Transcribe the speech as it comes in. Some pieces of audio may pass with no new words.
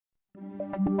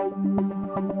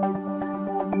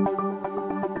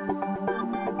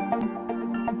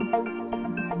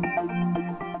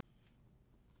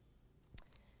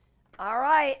All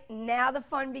right, now the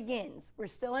fun begins. We're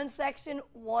still in section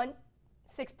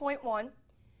 6.1.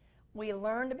 We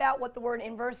learned about what the word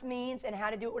inverse means and how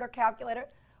to do it with our calculator.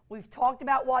 We've talked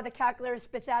about why the calculator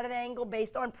spits out an angle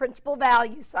based on principal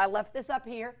values, so I left this up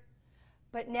here.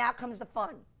 But now comes the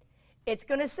fun. It's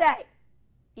going to say,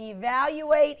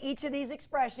 evaluate each of these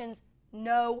expressions,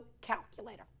 no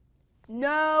calculator.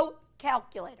 No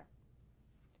calculator.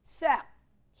 So,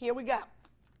 here we go.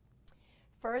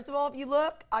 First of all, if you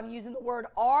look, I'm using the word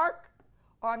arc,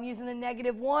 or I'm using the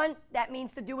 -1. That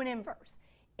means to do an inverse.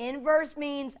 Inverse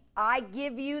means I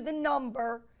give you the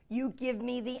number, you give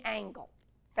me the angle.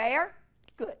 Fair?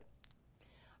 Good.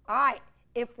 All right,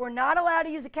 if we're not allowed to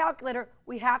use a calculator,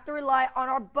 we have to rely on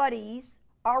our buddies,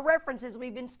 our references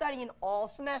we've been studying all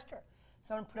semester.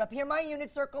 So I'm going to put up here my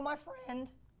unit circle, my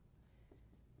friend.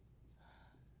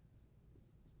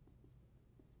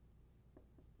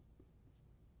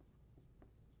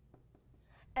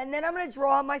 And then I'm going to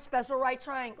draw my special right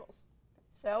triangles.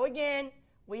 So again,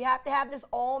 we have to have this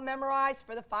all memorized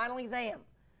for the final exam.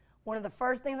 One of the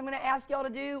first things I'm going to ask y'all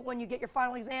to do when you get your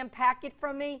final exam packet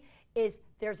from me is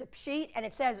there's a sheet and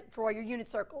it says draw your unit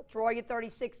circle. Draw your 30,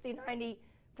 60, 90,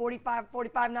 45,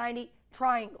 45, 90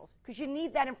 triangles, because you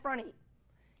need that in front of you.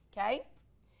 Okay?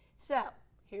 So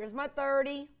here's my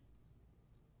 30.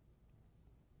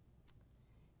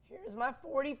 Here's my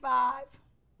 45.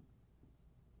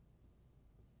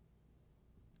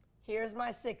 Here's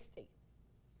my 60.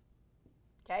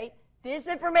 Okay? This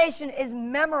information is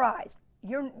memorized.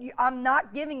 I'm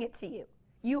not giving it to you.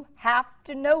 You have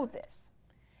to know this.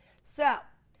 So,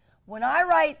 when I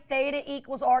write theta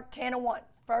equals arc tan of 1,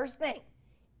 first thing,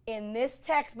 in this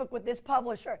textbook with this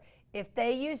publisher, if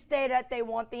they use theta, they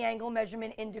want the angle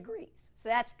measurement in degrees. So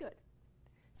that's good.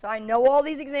 So I know all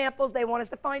these examples. They want us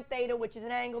to find theta, which is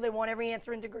an angle. They want every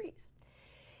answer in degrees.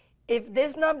 If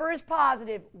this number is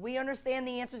positive, we understand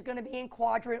the answer is going to be in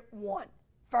quadrant 1.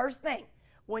 First thing,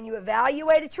 when you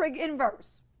evaluate a trig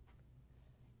inverse,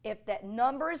 if that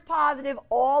number is positive,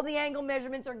 all the angle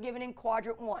measurements are given in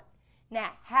quadrant 1.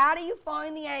 Now, how do you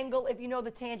find the angle if you know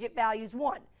the tangent value is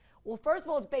 1? Well, first of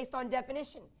all, it's based on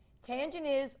definition. Tangent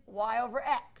is y over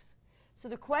x. So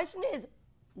the question is,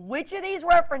 which of these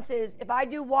references, if I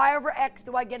do y over x,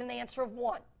 do I get an answer of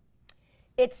 1?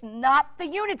 It's not the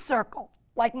unit circle,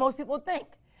 like most people think.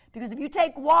 Because if you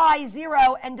take y,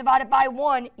 0, and divide it by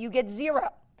 1, you get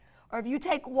 0. Or if you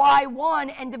take y,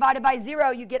 1, and divide it by 0,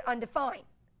 you get undefined.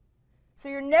 So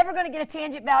you're never going to get a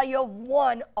tangent value of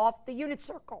 1 off the unit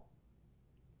circle.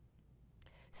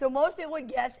 So most people would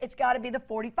guess it's got to be the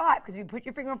 45, because if you put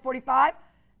your finger on 45,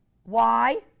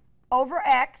 y over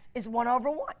x is 1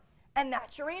 over 1. And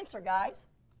that's your answer, guys.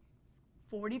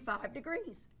 45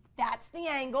 degrees. That's the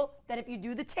angle that if you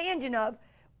do the tangent of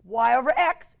y over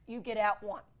x, you get out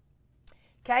 1.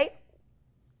 Okay?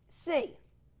 C.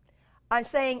 I'm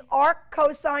saying arc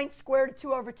cosine square root of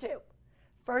 2 over 2.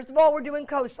 First of all, we're doing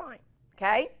cosine.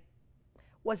 Okay?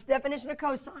 What's the definition of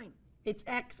cosine? It's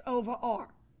x over r.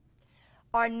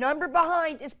 Our number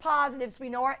behind is positive, so we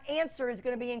know our answer is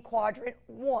going to be in quadrant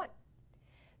 1.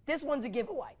 This one's a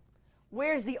giveaway.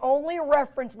 Where's the only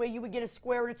reference where you would get a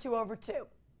square root of 2 over 2?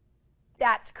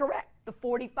 That's correct, the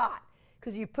 45.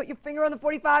 Because you put your finger on the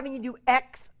 45 and you do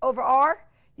x over r,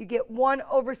 you get 1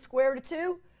 over square root of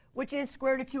 2, which is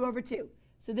square root of 2 over 2.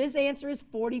 So this answer is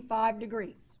 45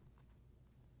 degrees.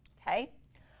 Okay?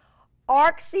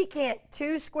 Arc secant,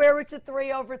 2 square roots of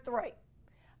 3 over 3.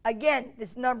 Again,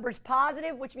 this number is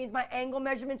positive, which means my angle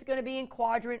measurement is going to be in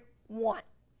quadrant 1.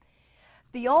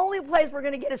 The only place we're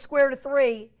going to get a square root of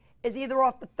 3 is either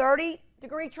off the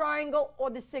 30-degree triangle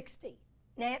or the 60.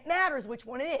 Now, it matters which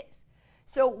one it is.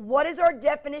 So what is our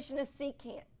definition of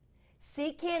secant?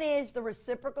 Secant is the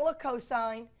reciprocal of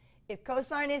cosine. If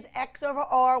cosine is x over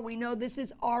r, we know this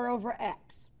is r over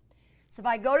x. So if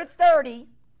I go to 30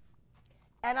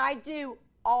 and I do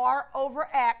r over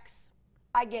x,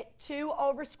 I get 2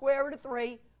 over square root of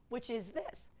 3, which is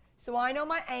this. So I know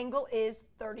my angle is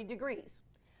 30 degrees.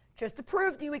 Just to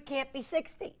prove to you it can't be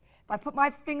 60. If I put my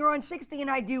finger on 60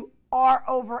 and I do r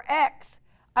over x,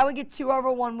 I would get 2 over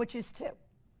 1, which is 2.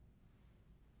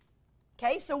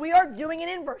 Okay, so we are doing an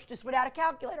inverse just without a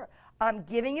calculator. I'm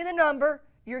giving you the number,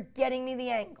 you're getting me the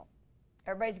angle.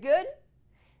 Everybody's good?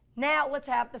 Now let's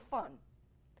have the fun.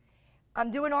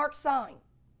 I'm doing arc sine.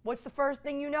 What's the first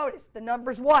thing you notice? The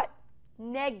number's what?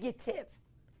 Negative.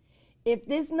 If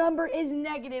this number is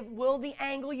negative, will the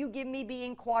angle you give me be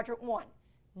in quadrant 1?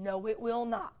 No, it will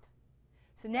not.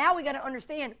 So now we got to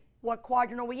understand what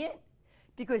quadrant are we in.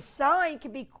 because sine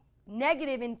can be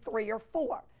negative in 3 or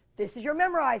 4. This is your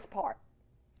memorized part.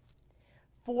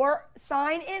 For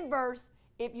sine inverse,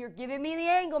 if you're giving me the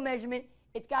angle measurement,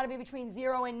 it's got to be between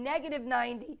 0 and negative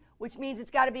 90, which means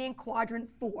it's got to be in quadrant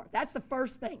 4. That's the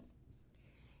first thing.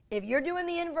 If you're doing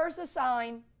the inverse of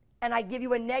sine and I give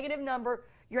you a negative number,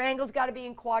 your angle's got to be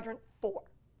in quadrant 4.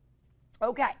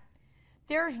 Okay.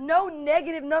 There's no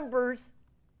negative numbers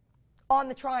on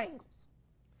the triangles.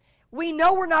 We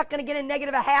know we're not going to get a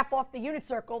negative a half off the unit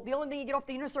circle. The only thing you get off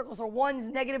the unit circles are ones,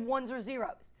 negative ones, or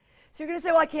zeros. So you're going to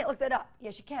say, well, I can't look that up.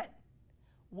 Yes, you can.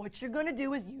 What you're going to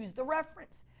do is use the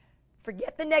reference.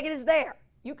 Forget the negatives there.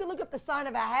 You can look up the sine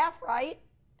of a half, right?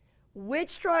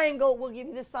 Which triangle will give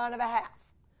you the sine of a half?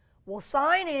 Well,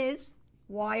 sine is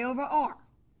y over r.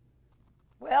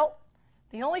 Well,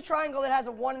 the only triangle that has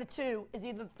a 1 and a 2 is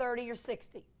either 30 or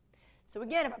 60. So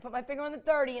again, if I put my finger on the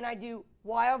 30 and I do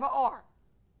y over r,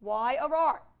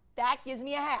 that gives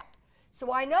me a half.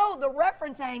 So I know the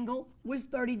reference angle was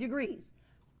 30 degrees.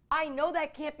 I know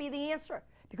that can't be the answer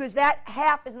because that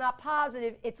half is not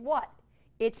positive. It's what?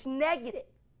 It's negative.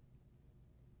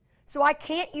 So I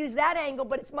can't use that angle,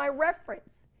 but it's my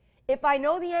reference. If I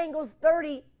know the angle's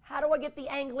 30, how do I get the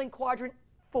angle in quadrant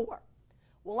 4?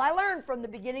 Well, I learned from the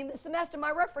beginning of the semester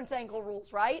my reference angle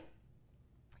rules, right?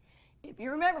 If you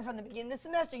remember from the beginning of the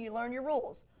semester, you learn your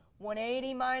rules.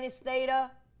 180 minus theta,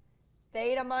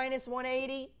 theta minus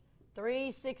 180,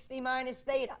 360 minus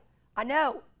theta. I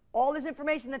know all this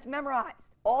information that's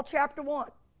memorized, all chapter 1.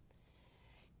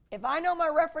 If I know my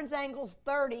reference angle's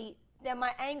 30, then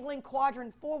my angle in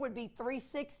quadrant 4 would be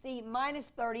 360 minus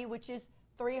 30, which is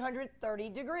 330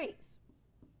 degrees.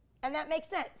 And that makes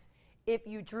sense. If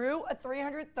you drew a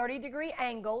 330-degree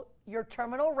angle, your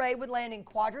terminal ray would land in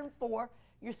quadrant 4.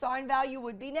 Your sine value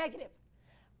would be negative.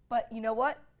 But you know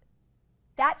what?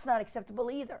 That's not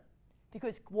acceptable either.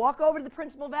 Because walk over to the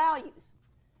principal values.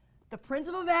 The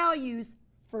principal values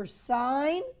for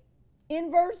sine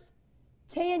inverse,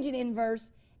 tangent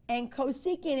inverse, and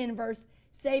cosecant inverse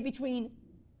say between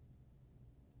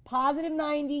positive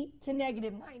 90 to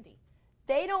negative 90.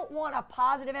 They don't want a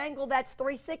positive angle that's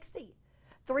 360.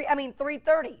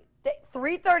 330.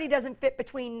 330 doesn't fit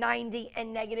between 90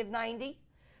 and negative 90.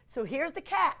 So here's the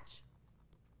catch.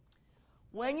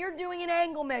 When you're doing an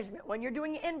angle measurement, when you're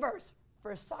doing an inverse,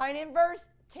 for sine inverse,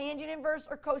 tangent inverse,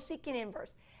 or cosecant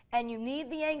inverse, and you need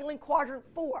the angle in quadrant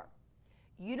 4,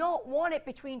 you don't want it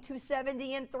between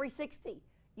 270 and 360.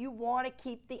 You want to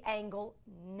keep the angle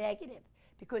negative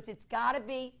because it's got to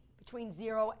be between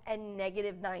 0 and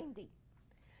negative 90.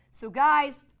 So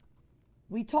guys,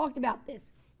 we talked about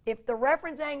this. If the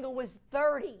reference angle was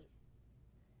 30,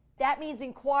 that means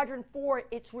in quadrant 4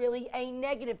 it's really a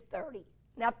negative 30.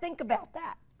 Now think about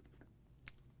that.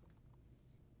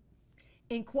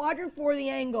 In quadrant 4 the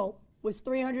angle was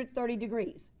 330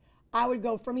 degrees. I would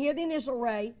go from here, the initial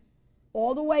ray,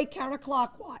 all the way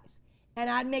counterclockwise, and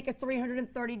I'd make a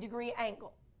 330-degree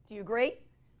angle. Do you agree?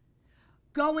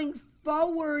 Going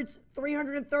forwards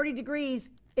 330 degrees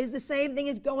is the same thing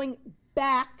as going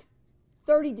back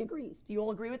 30 degrees. Do you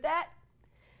all agree with that?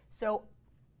 So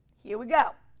here we go.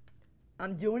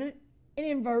 I'm doing it in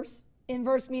inverse.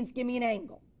 Inverse means give me an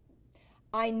angle.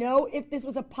 I know if this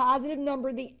was a positive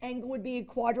number, the angle would be in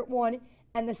quadrant 1,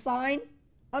 and the sine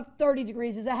of 30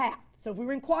 degrees is a half. So if we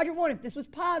were in quadrant 1, if this was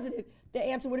positive, the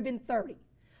answer would have been 30.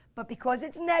 But because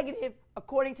it's negative,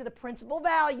 according to the principal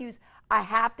values, I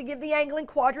have to give the angle in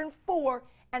quadrant 4,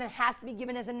 and it has to be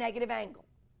given as a negative angle.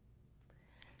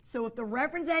 So if the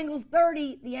reference angle is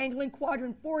 30, the angle in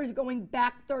quadrant 4 is going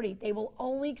back 30. They will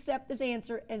only accept this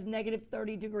answer as negative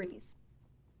 30 degrees.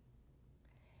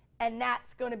 And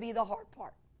that's going to be the hard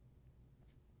part.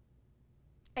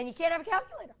 And you can't have a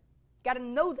calculator. Got to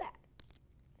know that.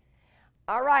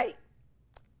 All right.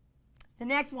 The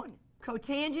next one,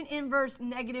 cotangent inverse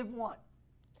 -1. All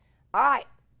right.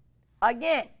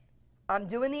 Again, I'm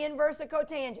doing the inverse of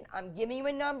cotangent. I'm giving you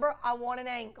a number. I want an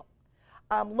angle.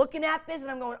 I'm looking at this and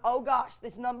I'm going, oh gosh,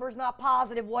 this number is not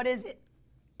positive. What is it?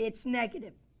 It's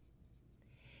negative.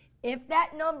 If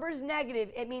that number is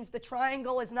negative, it means the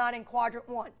triangle is not in quadrant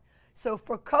 1. So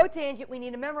for cotangent, we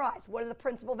need to memorize. What are the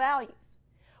principal values?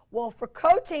 Well, for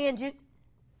cotangent,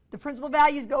 the principal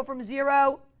values go from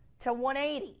 0 to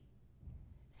 180.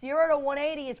 0 to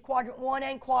 180 is quadrant 1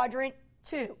 and quadrant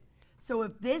 2. So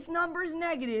if this number is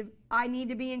negative, I need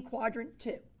to be in quadrant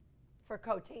 2 for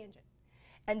cotangent.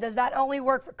 And does that only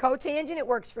work for cotangent? It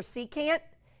works for secant,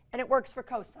 and it works for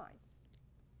cosine.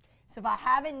 So if I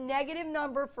have a negative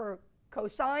number for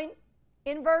cosine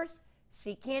inverse,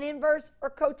 secant inverse, or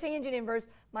cotangent inverse,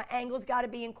 my angle's got to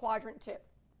be in quadrant 2.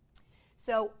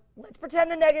 So let's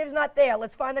pretend the negative's not there.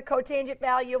 Let's find the cotangent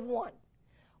value of 1.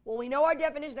 Well, we know our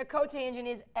definition of cotangent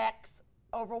is x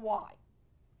over y.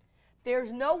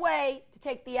 There's no way to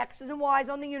take the x's and y's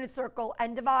on the unit circle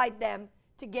and divide them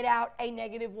to get out a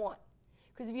negative 1.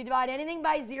 Because if you divide anything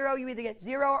by 0, you either get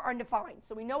 0 or undefined.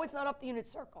 So we know it's not up the unit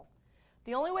circle.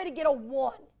 The only way to get a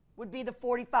 1 would be the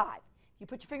 45. You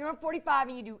put your finger on 45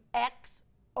 and you do x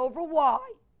over y,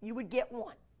 you would get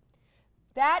 1.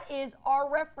 That is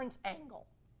our reference angle.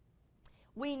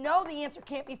 We know the answer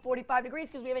can't be 45 degrees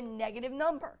because we have a negative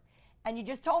number. And you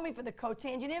just told me for the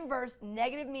cotangent inverse,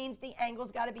 negative means the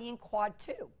angle's got to be in quad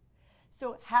 2.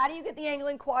 So how do you get the angle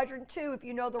in quadrant 2 if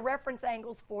you know the reference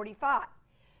angle's 45?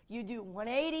 You do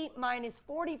 180 minus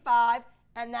 45,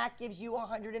 and that gives you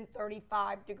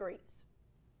 135 degrees.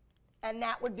 And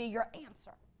that would be your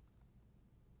answer.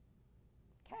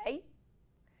 Okay?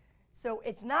 So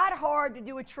it's not hard to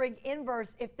do a trig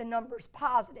inverse if the number's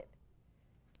positive,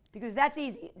 because that's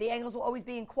easy. The angles will always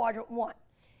be in quadrant 1.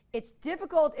 It's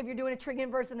difficult if you're doing a trig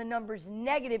inverse and the number's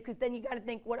negative, because then you got to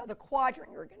think what other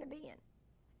quadrant you're going to be in.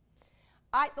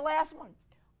 All right, the last one,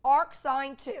 arc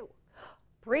sine 2.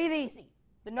 Breathe easy.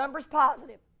 The number's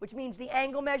positive, which means the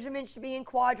angle measurement should be in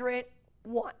quadrant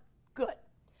 1. Good.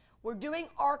 We're doing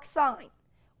arc sine.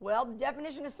 Well, the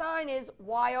definition of sine is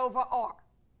y over r.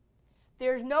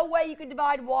 There's no way you could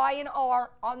divide y and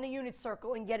r on the unit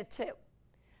circle and get a 2.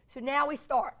 So now we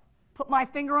start. Put my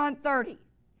finger on 30.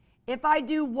 If I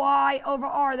do y over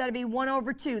r, that'd be 1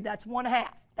 over 2. That's 1/2.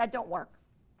 That don't work.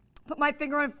 Put my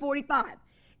finger on 45.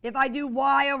 If I do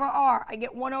y over r, I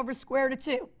get 1 over square root of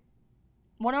 2.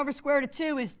 1 over square root of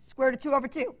 2 is square root of 2 over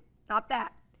 2. Not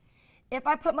that. If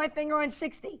I put my finger on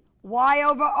 60, y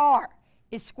over r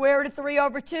is square root of 3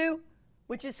 over 2,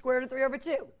 which is square root of 3 over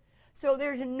 2. So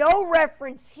there's no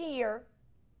reference here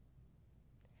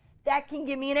that can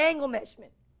give me an angle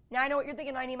measurement. Now I know what you're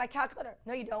thinking, I need my calculator.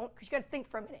 No, you don't, because you got to think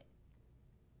for a minute.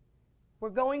 We're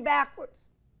going backwards.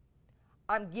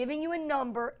 I'm giving you a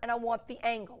number, and I want the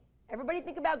angle. Everybody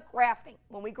think about graphing.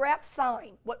 When we graph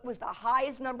sine, what was the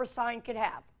highest number sine could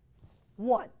have?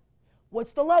 1.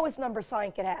 What's the lowest number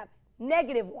sine could have?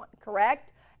 -1,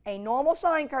 correct? A normal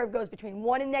sine curve goes between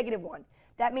 1 and -1.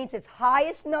 That means its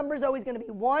highest number is always going to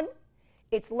be 1.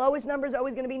 Its lowest number is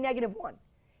always going to be -1.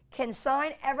 Can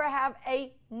sine ever have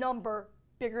a number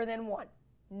bigger than 1?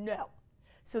 No.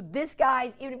 So this,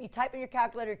 guys, even if you type in your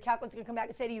calculator's going to come back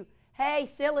and say to you, hey,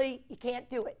 silly, you can't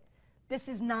do it. This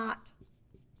is not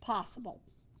possible.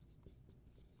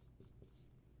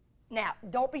 Now,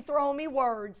 don't be throwing me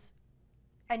words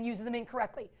and using them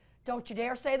incorrectly. Don't you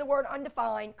dare say the word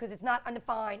undefined, because it's not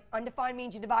undefined. Undefined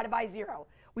means you divided by 0.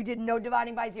 We did no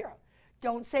dividing by 0.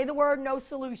 Don't say the word no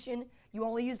solution. You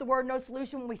only use the word no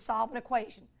solution when we solve an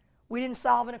equation. We didn't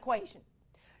solve an equation.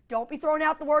 Don't be throwing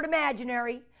out the word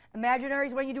imaginary. Imaginary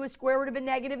is when you do a square root of a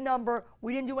negative number.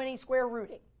 We didn't do any square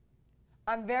rooting.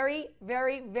 I'm very,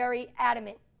 very, very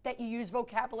adamant that you use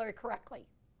vocabulary correctly.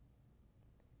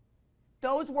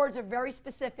 Those words are very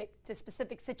specific to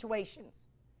specific situations.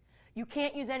 You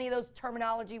can't use any of those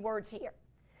terminology words here.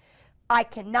 I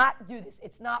cannot do this.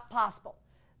 It's not possible.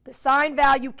 The sine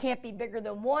value can't be bigger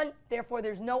than 1, therefore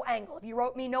there's no angle. If you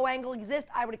wrote me no angle exists,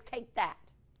 I would take that.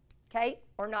 Okay?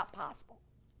 Or not possible.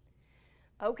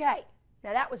 Okay.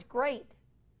 Now that was great.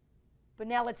 But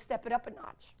now let's step it up a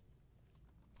notch.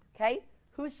 Okay?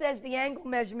 Who says the angle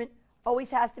measurement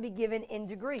always has to be given in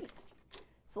degrees?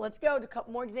 So let's go to a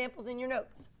couple more examples in your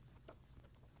notes.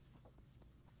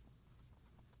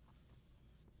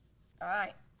 All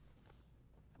right.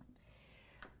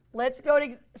 Let's go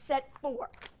to set 4.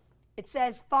 It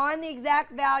says find the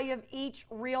exact value of each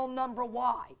real number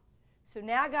y. So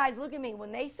now, guys, look at me.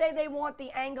 When they say they want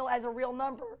the angle as a real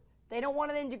number, they don't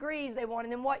want it in degrees. They want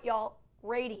it in what, y'all?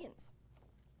 Radians.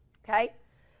 Okay?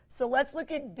 So let's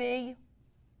look at B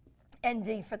and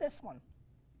D for this one.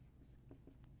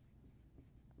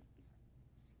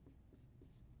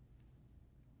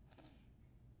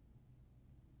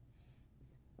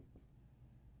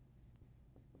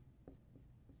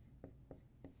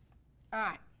 All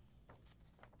right.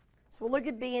 So we'll look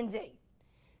at B and D.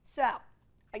 So,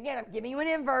 again, I'm giving you an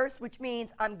inverse, which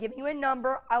means I'm giving you a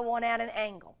number. I want to add an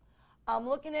angle. I'm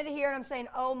looking at it here and I'm saying,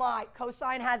 oh my,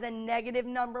 cosine has a negative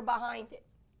number behind it.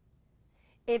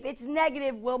 If it's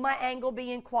negative, will my angle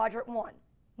be in quadrant 1?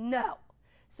 No.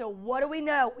 So what do we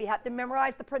know? We have to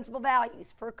memorize the principal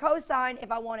values. For cosine,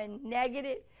 if I want a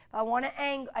negative,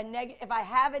 if I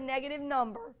have a negative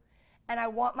number and I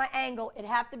want my angle, it'd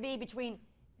have to be between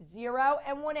 0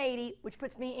 and 180, which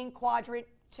puts me in quadrant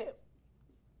 2.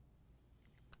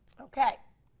 Okay.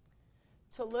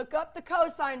 To look up the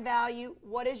cosine value,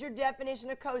 what is your definition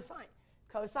of cosine?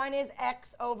 Cosine is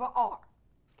x over r.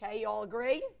 Okay, you all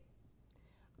agree?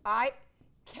 All right.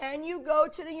 Can you go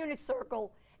to the unit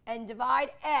circle and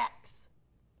divide x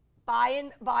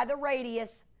by the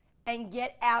radius and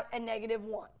get out a negative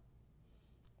 1?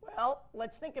 Well,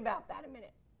 let's think about that a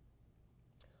minute.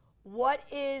 What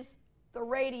is the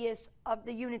radius of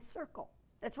the unit circle?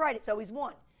 That's right, it's always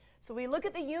 1. So we look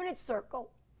at the unit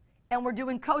circle and we're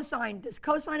doing cosine. Does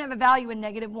cosine have a value in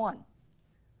negative 1?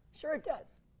 Sure it does.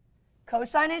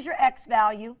 Cosine is your x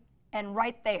value, and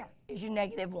right there is your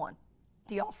negative 1.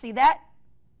 Do you all see that?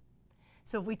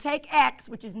 So if we take x,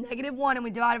 which is negative 1, and we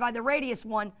divide it by the radius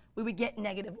 1, we would get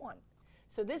negative 1.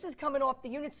 So this is coming off the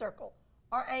unit circle.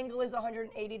 Our angle is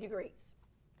 180 degrees.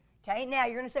 Okay, now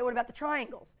you're going to say, what about the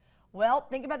triangles? Well,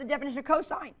 think about the definition of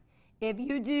cosine. If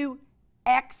you do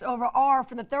x over r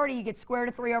for the 30, you get square root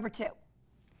of 3 over 2.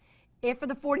 If for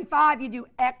the 45 you do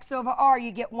x over r,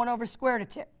 you get 1 over square root of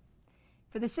 2.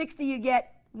 For the 60, you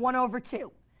get 1 over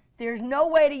 2. There's no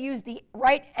way to use the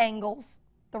right angles,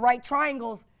 the right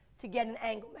triangles, to get an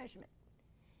angle measurement.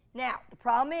 Now, the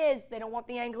problem is they don't want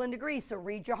the angle in degrees, so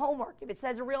read your homework. If it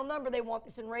says a real number, they want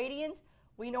this in radians.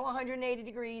 We know 180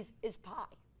 degrees is pi.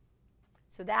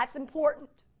 So that's important.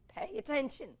 Pay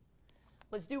attention.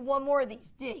 Let's do one more of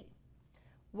these. D.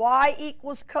 Y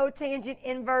equals cotangent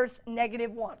inverse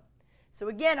negative 1. So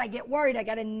again, I get worried. I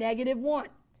got a negative 1.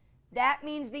 That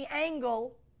means the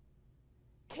angle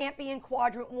can't be in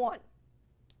quadrant 1.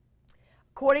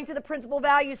 According to the principal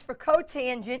values for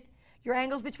cotangent, your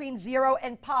angle's between 0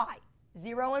 and pi.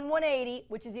 0 and 180,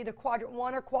 which is either quadrant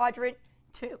 1 or quadrant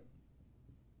 2.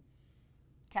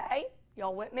 Okay?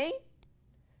 Y'all with me?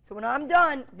 So when I'm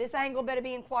done, this angle better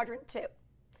be in quadrant 2.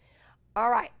 All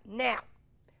right. Now,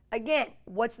 again,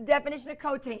 what's the definition of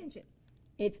cotangent?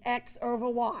 It's x over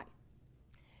y.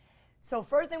 So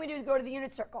first thing we do is go to the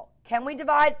unit circle. Can we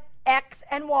divide x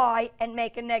and y and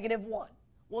make a negative 1?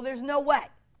 Well, there's no way.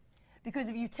 Because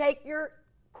if you take your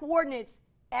coordinates,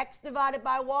 x divided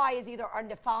by y is either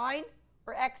undefined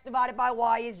or x divided by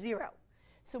y is 0.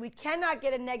 So we cannot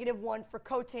get a negative 1 for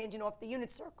cotangent off the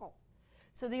unit circle.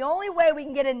 So the only way we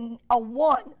can get a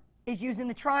 1 is using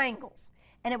the triangles.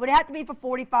 And it would have to be for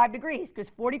 45 degrees,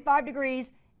 because 45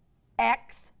 degrees,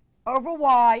 x over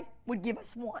y would give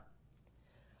us 1.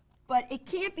 But it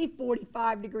can't be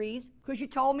 45 degrees because you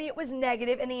told me it was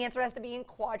negative, and the answer has to be in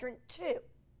quadrant 2.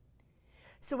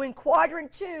 So in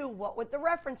quadrant 2, what would the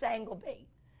reference angle be?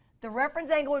 The reference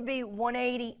angle would be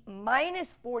 180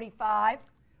 minus 45,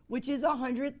 which is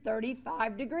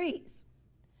 135 degrees.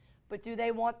 But do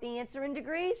they want the answer in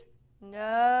degrees?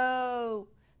 No.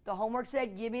 The homework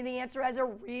said, give me the answer as a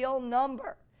real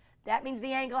number. That means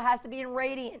the angle has to be in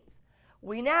radians.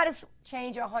 We know how to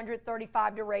change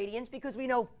 135 to radians because we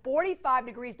know 45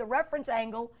 degrees, the reference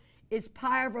angle, is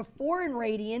pi over 4 in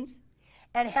radians.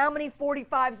 And how many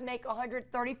 45s make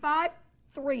 135?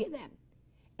 3 of them.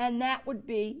 And that would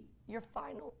be your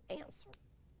final answer.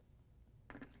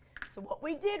 So what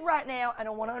we did right now, and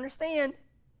I want to understand,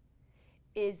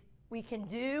 is we can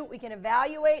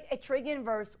evaluate a trig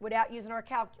inverse without using our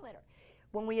calculator.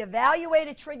 When we evaluate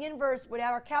a trig inverse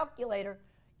without our calculator,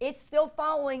 it's still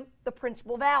following the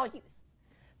principal values.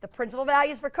 The principal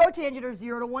values for cotangent are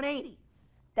 0 to 180.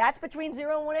 That's between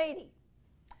 0 and 180.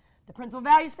 The principal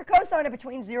values for cosine are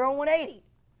between 0 and 180.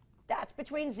 That's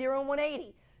between 0 and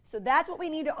 180. So that's what we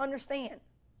need to understand.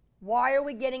 Why are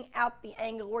we getting out the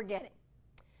angle we're getting?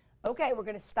 Okay, we're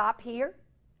going to stop here.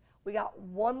 We got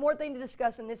one more thing to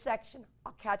discuss in this section.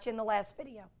 I'll catch you in the last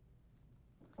video.